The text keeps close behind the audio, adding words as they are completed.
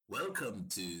Welcome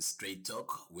to Straight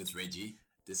Talk with Reggie.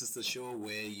 This is the show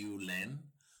where you learn,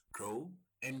 grow,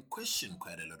 and question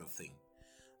quite a lot of things.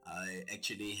 I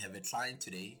actually have a client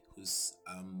today who's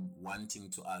wanting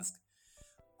to ask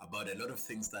about a lot of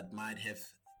things that might have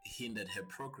hindered her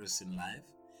progress in life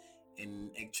and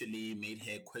actually made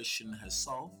her question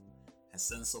herself, her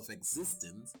sense of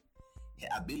existence, her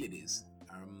abilities.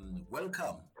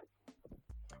 Welcome.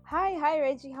 Hi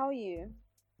Reggie, how are you?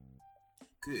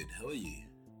 Good. How are you?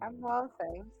 I'm well,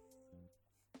 thanks.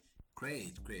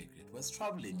 Great, great, great. What's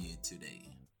troubling you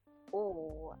today?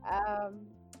 Oh,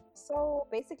 so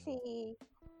basically,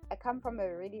 I come from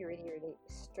a really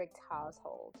strict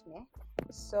household, yeah.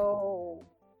 So,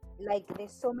 like,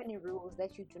 there's so many rules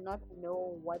that you do not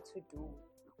know what to do,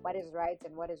 what is right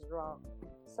and what is wrong.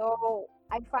 So,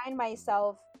 I find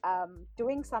myself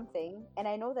doing something, and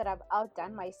I know that I've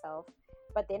outdone myself,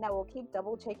 but then I will keep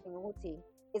double checking, Uti,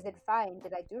 is it fine?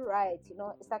 Did I do right?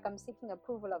 It's like I'm seeking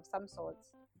approval of some sort.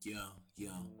 Yeah,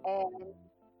 yeah. And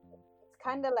it's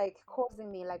kind of like causing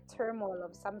me like turmoil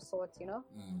of some sort.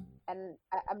 Mm. And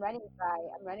I'm running dry.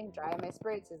 I'm running dry. My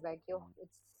spirit is like, yo,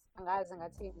 it's angazi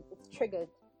ngathi, it's triggered.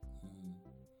 Mm.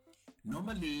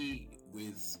 Normally,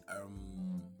 with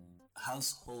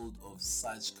household of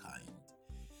such kind,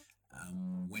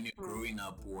 when you're Mm, growing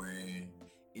up, where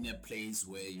in a place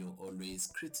where you're always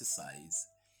criticized,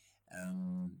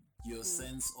 um, your mm,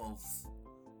 sense of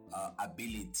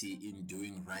ability in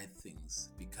doing right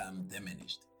things become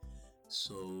diminished.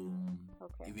 So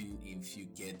okay. even if you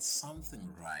get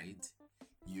something right,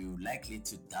 you likely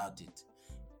to doubt it,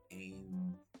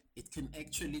 and it can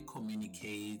actually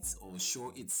communicate or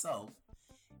show itself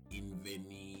in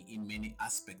many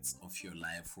aspects of your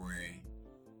life, where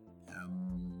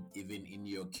even in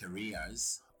your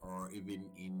careers or even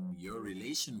in your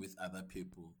relation with other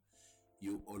people,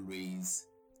 you always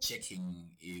checking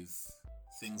if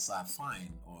things are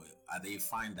fine, or are they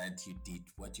fine that you did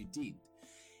what you did.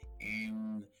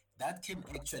 And that can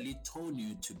actually tone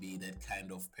you to be that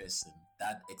kind of person,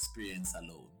 that experience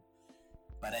alone.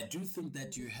 But I do think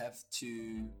that you have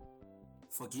to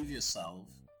forgive yourself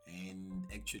and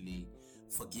actually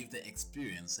forgive the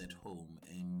experience at home,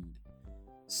 and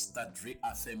start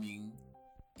reaffirming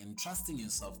and trusting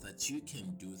yourself that you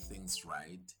can do things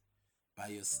right by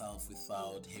yourself Mm,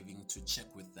 without having to check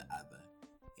with the other,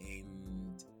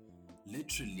 and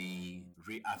literally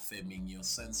reaffirming your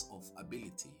sense of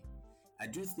ability. I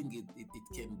do think it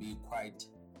mm, can be quite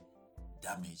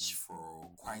damaged for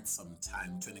quite some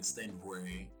time, to an extent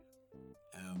where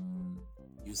um,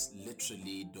 you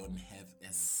literally don't have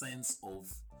a sense of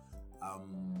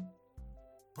um,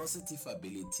 positive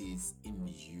abilities in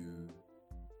you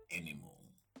anymore.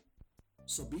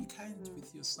 So be kind mm,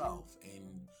 with mm, yourself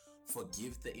and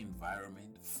forgive the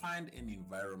environment. Find an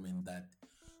environment that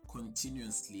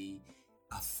continuously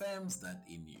affirms that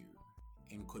in you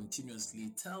and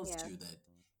continuously tells yes. you that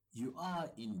you are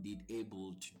indeed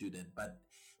able to do that. But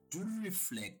do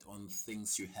reflect on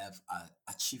things you have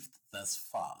achieved thus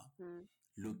far. Mm,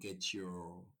 Look at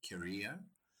your career.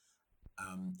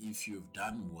 If you've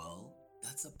done well,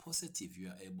 that's a positive. You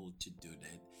are able to do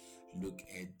that. Look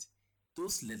at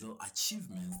those little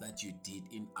achievements that you did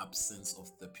in absence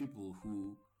of the people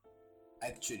who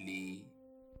actually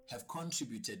have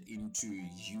contributed into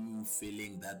you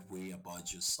feeling that way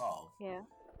about yourself. yeah.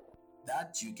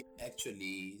 That you can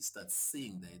actually start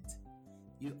seeing that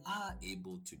you are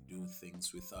able to do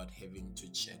things without having to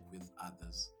check with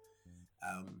others.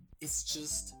 It's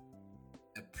just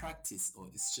a practice, or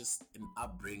it's just an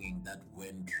upbringing that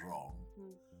went wrong,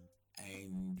 Mm,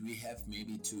 and we have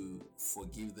maybe to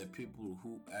forgive the people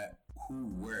who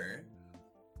were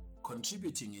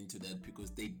contributing into that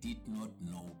because they did not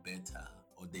know better,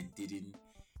 or they didn't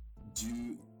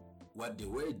do what they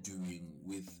were doing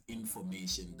with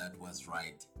information that was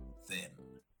right then.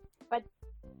 but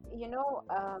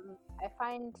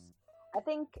I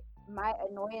think my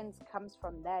annoyance comes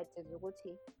from that is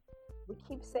Uti. We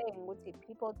keep saying Uti,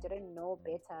 people didn't know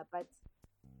better, but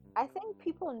I think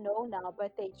people know now,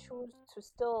 but they choose to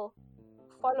still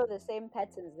follow the same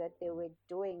patterns that they were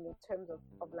doing in terms of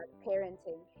like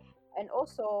parenting. And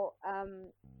also,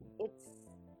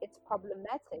 it's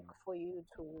problematic for you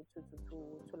to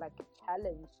like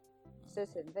challenge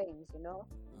certain things.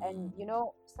 And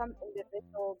Mm, some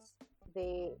individuals,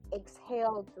 they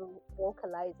exhale through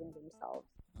vocalizing themselves.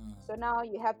 So mm, now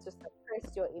you have to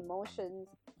suppress your emotions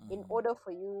in mm, order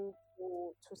for you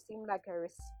to seem like a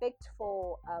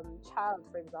respectful child,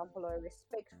 for example, or a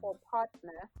respectful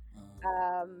partner. mm,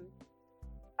 Um,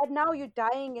 but now you're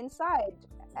dying inside.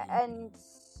 And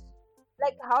mm.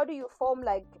 like, how do you form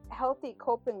like healthy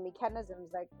coping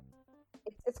mechanisms? Like,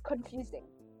 it's confusing.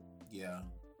 Yeah,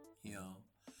 yeah.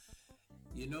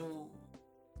 You know,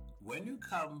 when you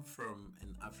come from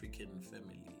an African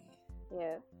family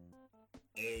Yeah.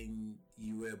 and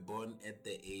you were born at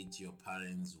the age your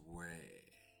parents were,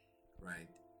 right?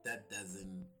 That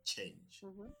doesn't change.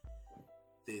 Mm-hmm.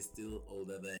 They're still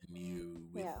older than you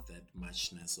with Yeah. that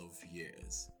muchness of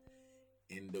years.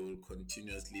 And they will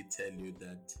continuously tell you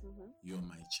that Mm-hmm. you're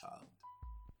my child,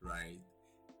 right?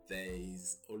 There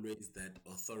is always that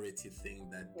authority thing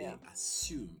that Yeah. they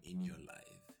assume in your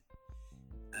life.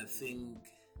 I think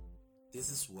this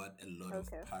is what a lot of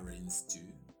Okay. parents do,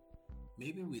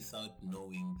 maybe without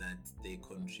knowing that they're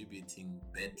contributing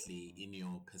badly in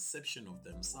your perception of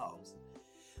themselves.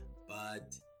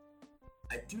 But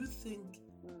I do think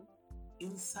Mm.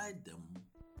 inside them,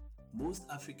 most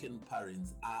African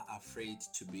parents are afraid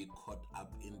to be caught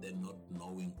up in the not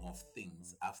knowing of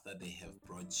things after they have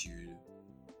brought you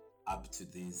up to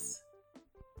this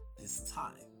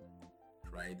time,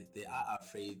 right? They are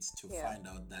afraid to Yeah. find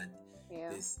out that Yeah.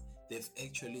 this they've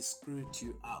actually screwed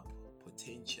you up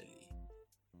potentially.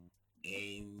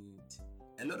 And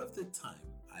a lot of the time,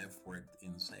 I've worked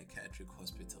in psychiatric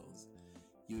hospitals.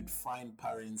 You'd find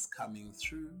parents coming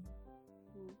through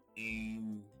Mm.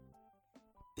 and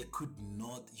they could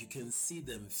not, you can see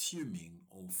them fuming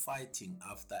or fighting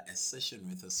after a session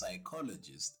with a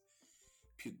psychologist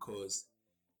because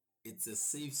it's a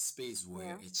safe space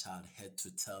where Yeah. a child had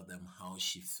to tell them how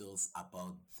she feels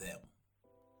about them,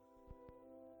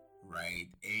 right?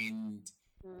 And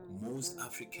Mm. most Mm.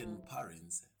 African Mm.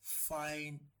 parents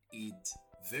find it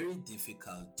very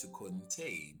difficult to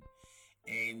contain.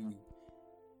 And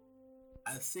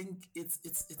I think it's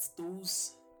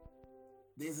those,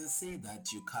 there's a say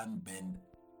that you can't bend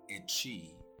a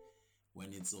tree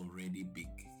when it's already big.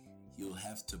 You'll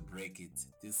have to break it.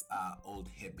 These are old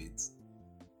habits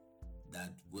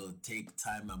that will take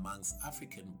time amongst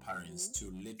African parents Mm.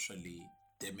 to literally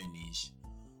diminish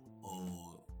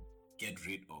or get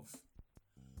rid of.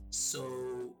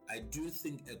 So I do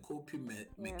think a coping Yeah.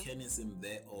 mechanism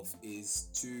thereof is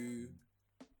to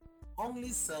only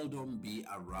seldom be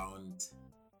around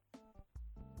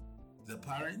the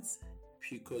parents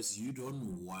because you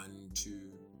don't want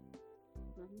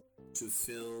Mm-hmm. to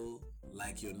feel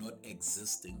like you're not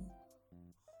existing.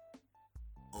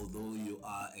 Although you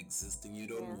are existing, you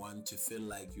don't Yeah. want to feel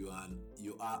like you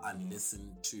are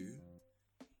unlistened to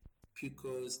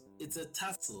because it's a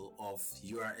tussle of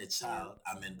you are a Yeah. child,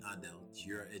 I'm an adult,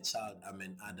 you're a child, I'm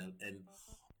an adult, and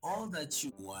all that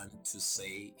you want to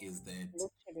say is that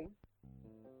Literally.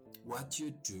 what you're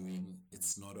doing,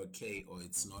 it's not okay or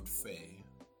it's not fair,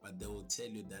 but they will tell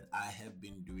you that I have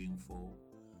been doing for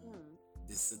Mm.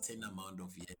 this certain amount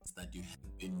of years that you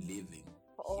have been living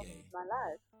For all here. my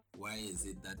life. Why is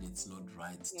it that it's not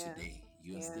right Yeah. today?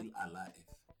 You're Yeah. still alive.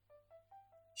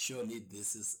 Surely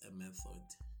this is a method.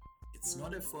 It's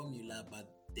not Mm. a formula, but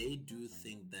they do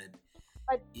think that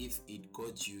But if it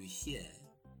got you here,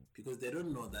 because they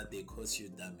don't know that they cause you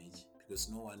damage, because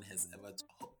no one has ever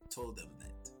told them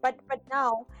that. but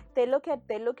now they look at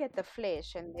the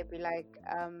flesh and they be like,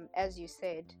 as you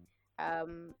said,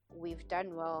 we've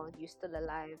done well, you're still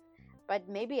alive, but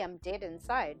maybe I'm dead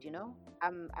inside, you know.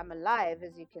 I'm alive,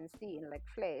 as you can see, in like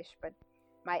flesh, but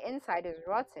my inside is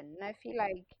rotten, and I feel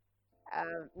like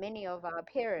many of our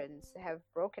parents have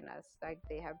broken us, like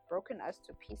they have broken us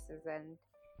to pieces, and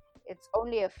it's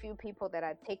only a few people that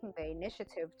are taking the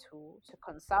initiative to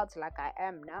consult like I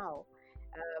am now.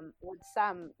 With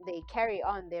some, they carry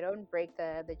on, they don't break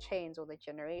the chains or the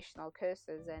generational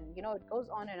curses, and you know, it goes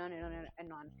on and on and on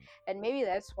and on. And maybe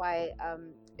that's why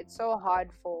it's so hard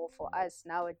for us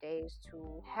nowadays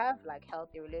to have like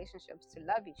healthy relationships, to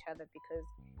love each other, because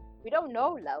we don't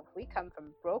know love, we come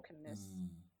from brokenness. Mm,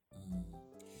 mm.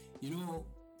 You know,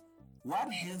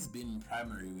 what has been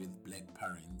primary with black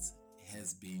parents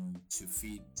has been to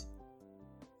feed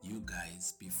you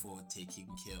guys before taking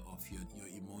care of your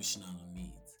emotional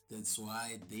needs. That's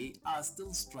why they are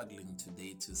still struggling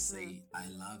today to Mm. say, I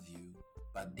love you,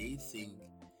 but they think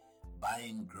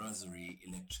buying grocery,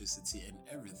 electricity, and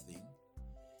everything,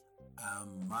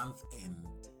 month end,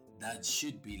 that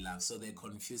should be love. So they're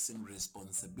confusing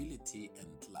responsibility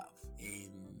and love.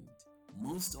 And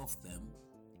most of them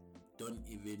don't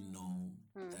even know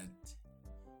Mm. that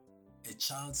a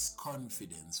child's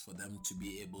confidence for them to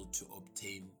be able to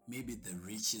obtain maybe the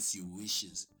riches you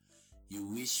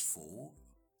wish for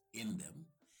in them,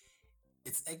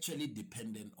 it's actually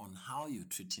dependent on how you're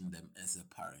treating them as a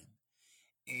parent.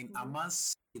 And I Hmm.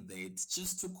 must say that,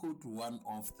 just to quote one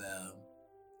of the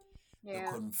Yeah.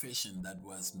 confession that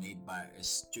was made by a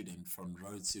student from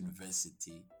Rhodes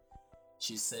University,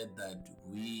 she said that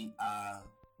we are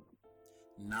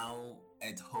now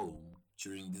at home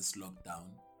during this lockdown,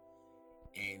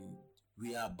 and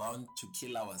we are bound to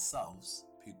kill ourselves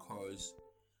because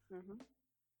Mm-hmm.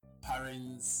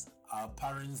 our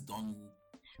parents don't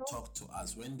Sure. talk to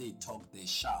us. When they talk, they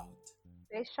shout.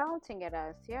 They're shouting at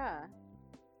us, yeah.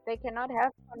 They cannot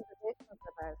have conversations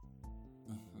with us.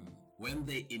 Mhm. When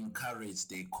they encourage,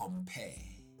 they compare.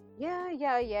 Yeah,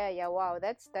 yeah, yeah, yeah. Wow,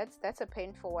 that's a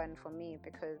painful one for me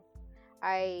because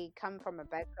I come from a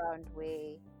background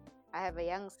where I have a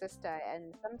young sister,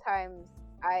 and sometimes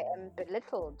I am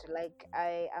belittled. Like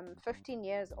I am 15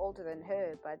 years older than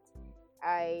her, but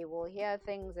I will hear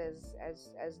things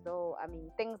as though, I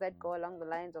mean, things that go along the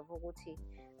lines of Uguti.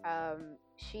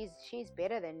 She's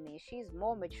better than me. She's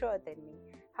more mature than me.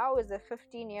 How is a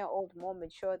 15-year-old more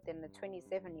mature than a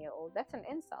 27-year-old? That's an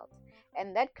insult,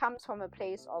 and that comes from a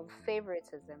place of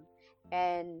favoritism.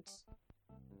 And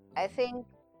I think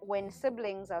when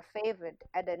siblings are favored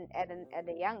at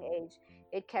a young age,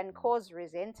 it can cause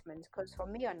resentment. Because for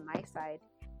me, on my side,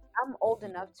 I'm old Mhm.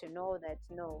 enough to know that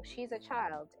no, she's a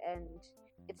child, and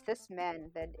it's this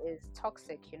man that is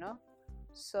toxic.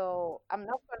 So I'm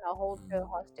not gonna hold her Mhm.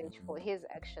 hostage Mhm. for his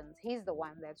actions. He's the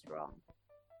one that's wrong,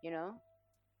 you know?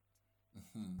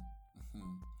 Mhm.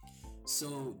 Mhm.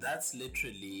 So that's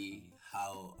literally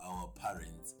how our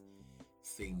parents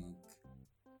think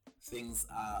things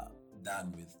are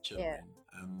done with Yeah. children.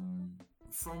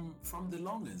 From the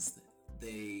longest,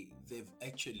 they've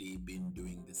actually been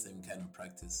doing the same kind of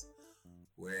practice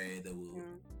where they will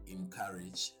Mm,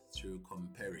 encourage through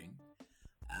comparing,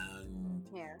 and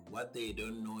yeah. what they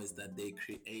don't know is that they're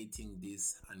creating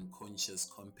this unconscious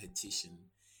competition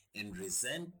and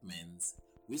resentments,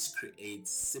 which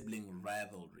creates sibling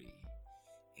rivalry,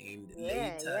 and Yeah.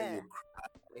 later Yeah. you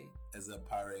cry as a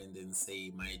parent and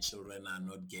say my children are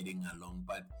not getting along,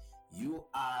 but you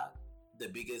are the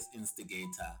biggest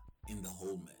instigator in the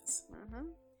whole mess.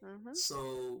 Mhm. Mhm.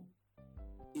 So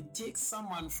it takes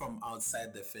someone from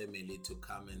outside the family to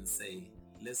come and say,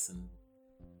 listen,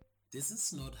 this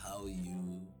is not how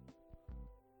you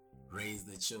raise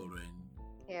the children.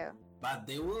 Yeah. But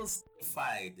they will still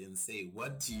fight and say,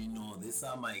 what do you know? These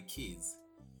are my kids.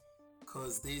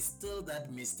 Because there's still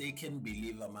that mistaken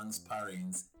belief amongst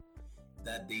parents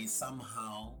that they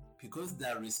somehow, because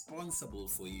they're responsible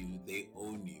for you, they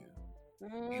own you.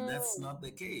 And that's Mm, not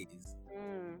the case.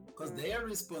 mm, Because mm. their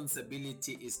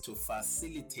responsibility is to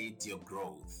facilitate your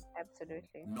growth,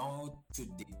 Absolutely. not to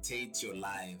dictate your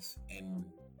life and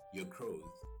your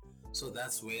growth. So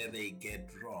that's where they get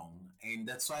wrong. And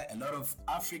that's why a lot of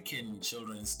African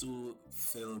children still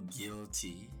feel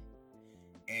guilty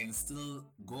and still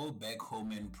go back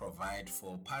home and provide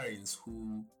for parents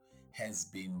who has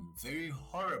been very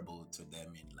horrible to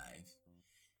them in life.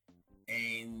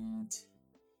 And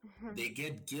they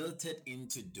get guilted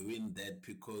into doing that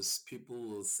because people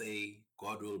will say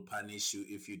God will punish you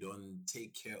if you don't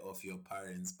take care of your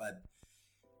parents. But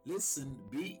listen,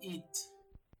 be it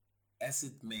as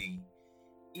it may,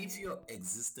 if your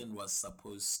existence was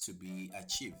supposed to be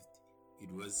achieved,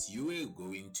 it was you were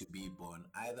going to be born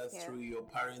either Yeah. through your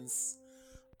parents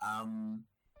um,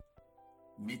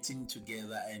 meeting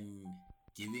together and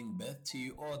giving birth to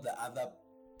you or the other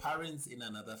parents in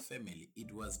another family.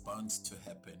 It was bound to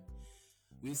happen.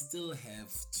 We still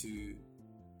have to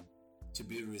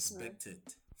be Mm, respected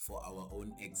for our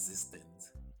own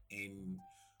existence, and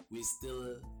we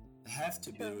still have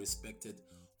to be true. respected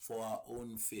for our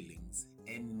own feelings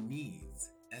and needs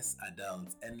as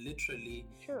adults, and literally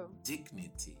True.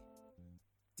 dignity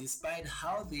despite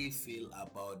how they feel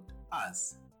about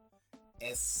us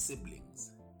as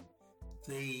siblings.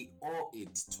 They owe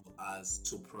it to us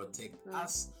to protect Mm,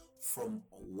 us from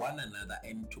one another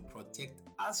and to protect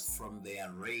us from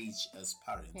their rage as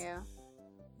parents. yeah.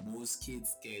 Most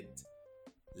kids get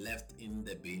left in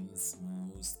the bins,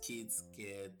 most kids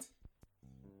get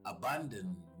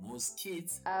abandoned, most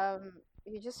kids. Um,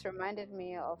 you just reminded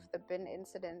me of the bin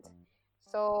incident.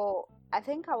 So I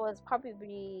think I was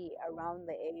probably around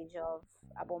the age of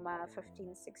Aboma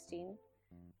 15, 16.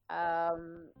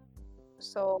 Um,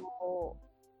 so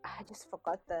I just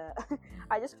forgot the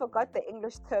I just forgot the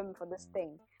English term for this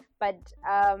thing. But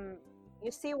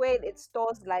you see where it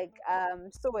stores like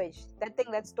sewage, that thing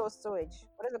that stores sewage.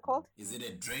 What is it called? Is it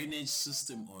a drainage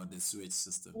system or the sewage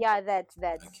system? Yeah, that.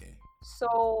 Okay.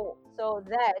 So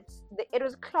that it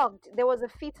was clogged. There was a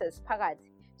fetus, pagad.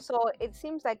 So it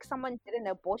seems like someone did an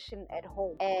abortion at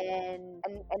home, and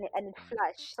it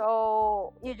flushed.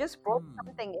 So you just brought Hmm.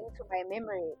 something into my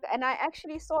memory, and I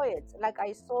actually saw it. Like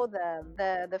I saw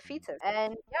the fetus,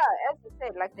 and yeah, as you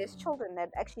said, like there's Hmm. children that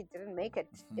actually didn't make it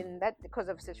Hmm. in that because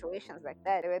of situations like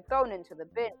that. They were thrown into the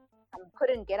bin. some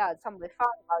couldn't get out, some were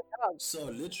found by dogs. So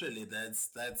literally,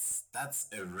 that's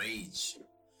a rage,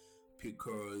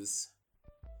 because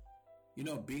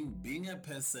being a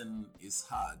person is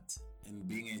hard, and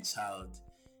being a child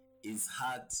is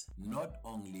hard, not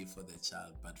only for the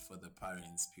child but for the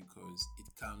parents, because it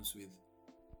comes with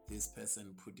this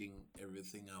person putting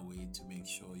everything away to make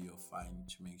sure you're fine,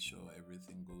 to make sure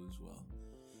everything goes well.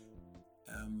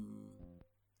 um,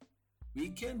 we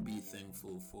can be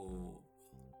thankful for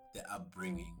the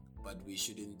upbringing, but we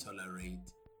shouldn't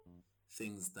tolerate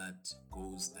things that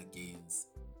goes against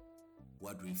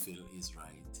what we feel is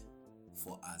right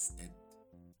for us at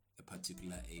a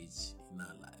particular age in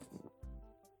our life.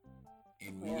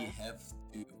 And we Yeah, have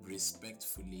to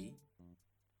respectfully,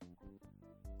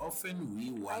 often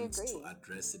we I want to agree.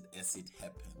 address it as it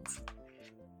happens.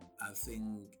 I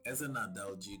think as an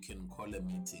adult, you can call a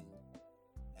meeting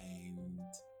and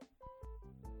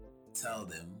tell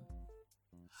them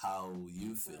how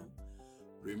you feel.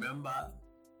 Mm, Remember,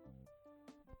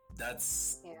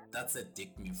 that's yeah, that's a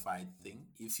dignified thing.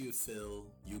 If you feel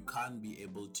you can't be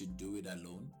able to do it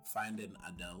alone, find an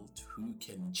adult who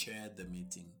can chair the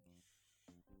meeting,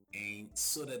 and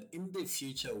so that in the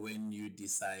future when you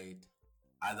decide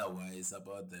otherwise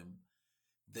about them,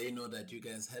 they know that you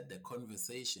guys had the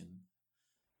conversation,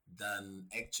 than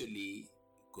actually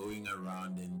going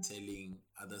around and telling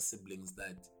other siblings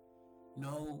that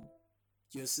no,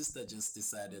 your sister just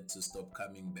decided to stop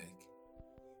coming back.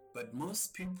 But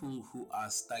most people who are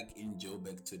stuck in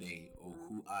Joburg today, or mm,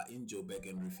 who are in Joburg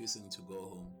and refusing to go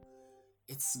home,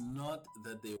 it's not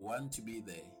that they want to be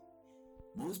there.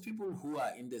 Most people who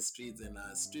are in the streets and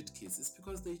are street kids, it's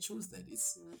because they choose that.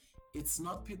 mm, It's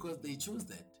not because they choose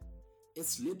that.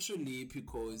 It's literally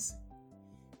because,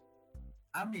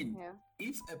 I mean, yeah,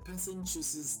 if a person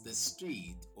chooses the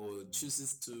street or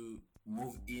chooses to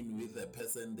move in with a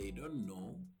person they don't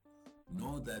know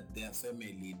that their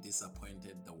family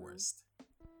disappointed the mm, worst.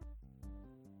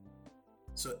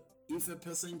 So if a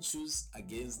person chooses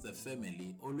against the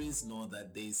family, always know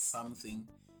that there's something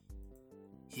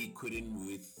he couldn't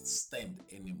withstand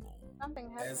anymore. something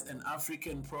As happened. an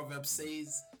African proverb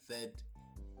says, that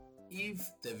if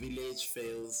the village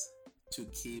fails to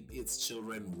keep its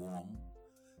children warm,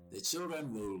 the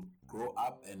children will grow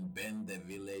up and bend the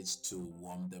village to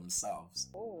warm themselves.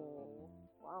 Oh,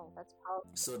 wow, that's powerful.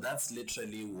 So that's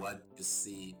literally what you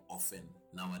see often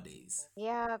nowadays.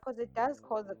 Yeah, because it does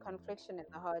cause a confliction in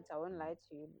the heart. I won't lie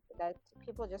to you. That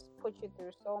people just put you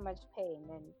through so much pain,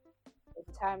 and in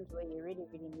times where you really,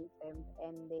 really need them,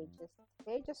 and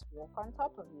they just walk on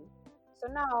top of you. So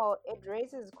now it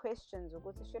raises questions.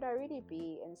 Ukuthi, should I really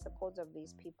be in support of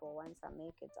these people once I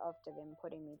make it after them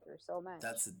putting me through so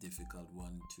That's much? a difficult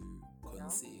one to You know?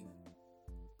 conceive.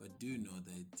 But do know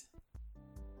that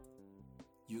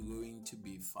you're going to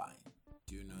be fine.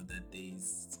 Do know that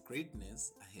there's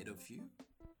greatness ahead of you.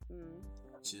 Mm.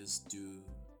 Just do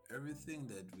everything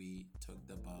that we talked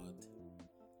about,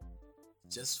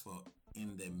 just for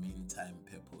in the meantime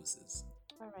purposes.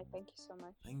 All right. Thank you so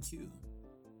much. Thank you.